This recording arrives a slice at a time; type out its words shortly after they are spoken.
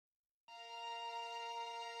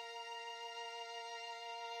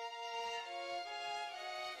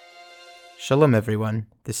Shalom everyone,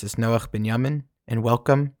 this is Noach Binyamin, and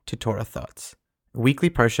welcome to Torah Thoughts, a weekly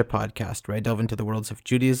Parsha podcast where I delve into the worlds of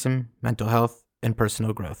Judaism, mental health, and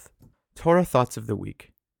personal growth. Torah Thoughts of the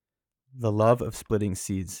Week. The love of splitting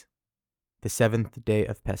seeds. The seventh day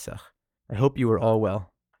of Pesach. I hope you are all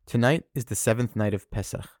well. Tonight is the seventh night of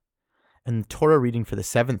Pesach, and the Torah reading for the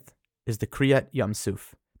seventh is the Kriyat Yam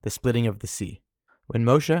Suf, the splitting of the sea. When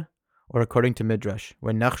Moshe, or according to Midrash,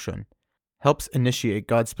 when Nachshon, helps initiate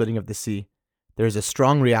God's splitting of the sea, there is a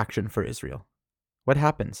strong reaction for Israel. What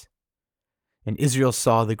happens? And Israel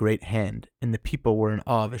saw the great hand, and the people were in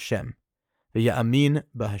awe of Hashem. V'ya'amin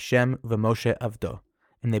b'Hashem v'Moshe avdo,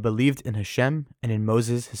 and they believed in Hashem and in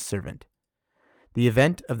Moses his servant. The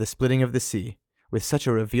event of the splitting of the sea, with such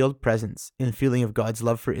a revealed presence and feeling of God's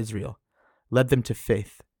love for Israel, led them to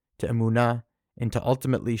faith, to emunah, and to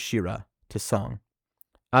ultimately shira, to song.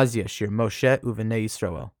 Az yashir Moshe u'vnei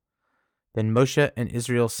Yisrael. Then Moshe and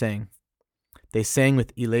Israel sang. They sang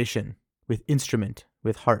with elation, with instrument,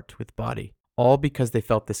 with heart, with body, all because they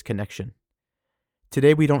felt this connection.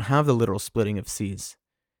 Today we don't have the literal splitting of seas.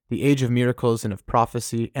 The age of miracles and of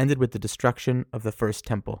prophecy ended with the destruction of the first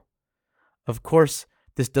temple. Of course,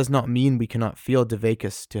 this does not mean we cannot feel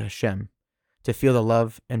devekus to Hashem, to feel the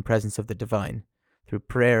love and presence of the divine, through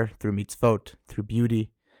prayer, through mitzvot, through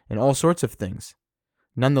beauty, and all sorts of things.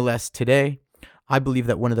 Nonetheless, today, I believe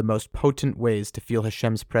that one of the most potent ways to feel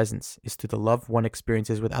Hashem's presence is through the love one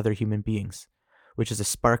experiences with other human beings, which is a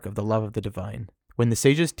spark of the love of the divine. When the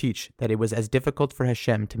sages teach that it was as difficult for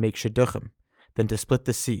Hashem to make shidduchim than to split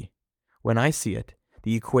the sea, when I see it,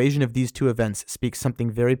 the equation of these two events speaks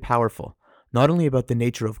something very powerful, not only about the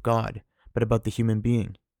nature of God, but about the human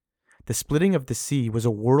being. The splitting of the sea was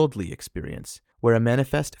a worldly experience, where a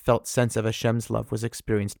manifest felt sense of Hashem's love was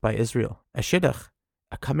experienced by Israel. A shidduch,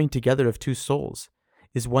 a coming together of two souls,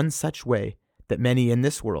 is one such way that many in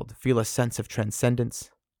this world feel a sense of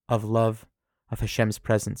transcendence, of love, of Hashem's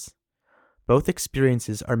presence. Both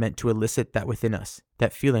experiences are meant to elicit that within us,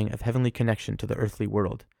 that feeling of heavenly connection to the earthly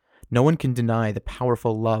world. No one can deny the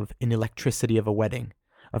powerful love and electricity of a wedding,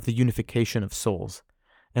 of the unification of souls.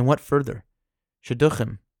 And what further?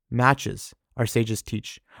 Shidduchim, matches, our sages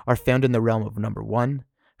teach, are found in the realm of number 1,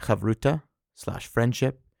 chavruta,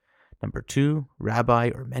 /friendship, number 2, rabbi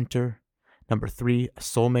or mentor. Number 3, a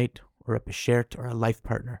soulmate or a beshert or a life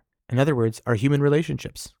partner. In other words, our human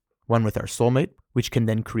relationships. One with our soulmate, which can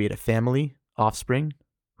then create a family, offspring,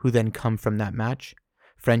 who then come from that match.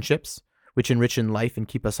 Friendships, which enrich in life and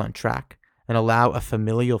keep us on track, and allow a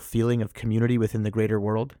familial feeling of community within the greater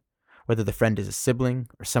world, whether the friend is a sibling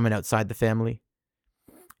or someone outside the family.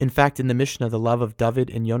 In fact, in the Mishnah, the love of David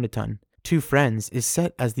and Yonatan, two friends, is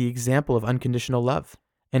set as the example of unconditional love.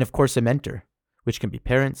 And of course, a mentor, which can be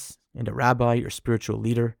parents, and a rabbi or spiritual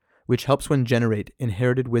leader, which helps one generate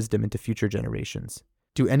inherited wisdom into future generations.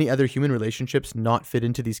 Do any other human relationships not fit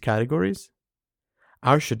into these categories?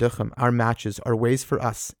 Our shidduchim, our matches, are ways for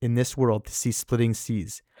us in this world to see splitting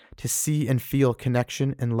seas, to see and feel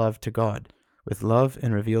connection and love to God. With love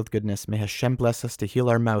and revealed goodness, may Hashem bless us to heal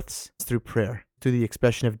our mouths through prayer, through the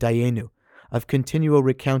expression of dayenu, of continual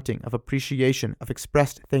recounting, of appreciation, of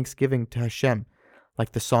expressed thanksgiving to Hashem,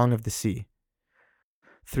 like the song of the sea.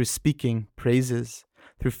 Through speaking praises,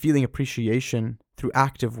 through feeling appreciation, through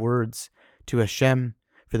active words, to Hashem,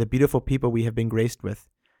 for the beautiful people we have been graced with,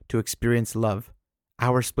 to experience love,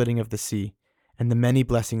 our splitting of the sea, and the many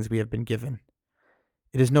blessings we have been given.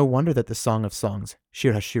 It is no wonder that the Song of Songs,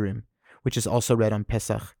 Shir HaShirim, which is also read on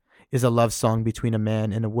Pesach, is a love song between a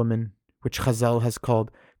man and a woman, which Chazal has called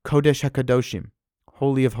Kodesh HaKadoshim,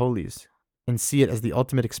 Holy of Holies, and see it as the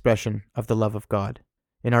ultimate expression of the love of God.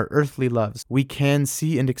 In our earthly loves, we can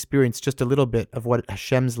see and experience just a little bit of what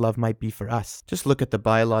Hashem's love might be for us. Just look at the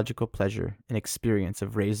biological pleasure and experience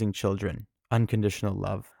of raising children, unconditional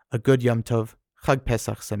love, a good Yom Tov, Chag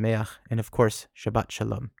Pesach Sameach, and of course, Shabbat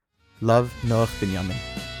Shalom. Love, Noach Binyamin.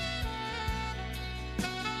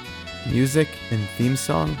 Music and theme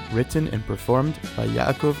song written and performed by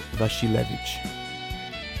Yaakov Vashilevich.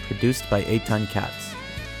 Produced by Eitan Katz.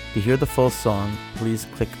 To hear the full song, please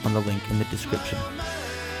click on the link in the description.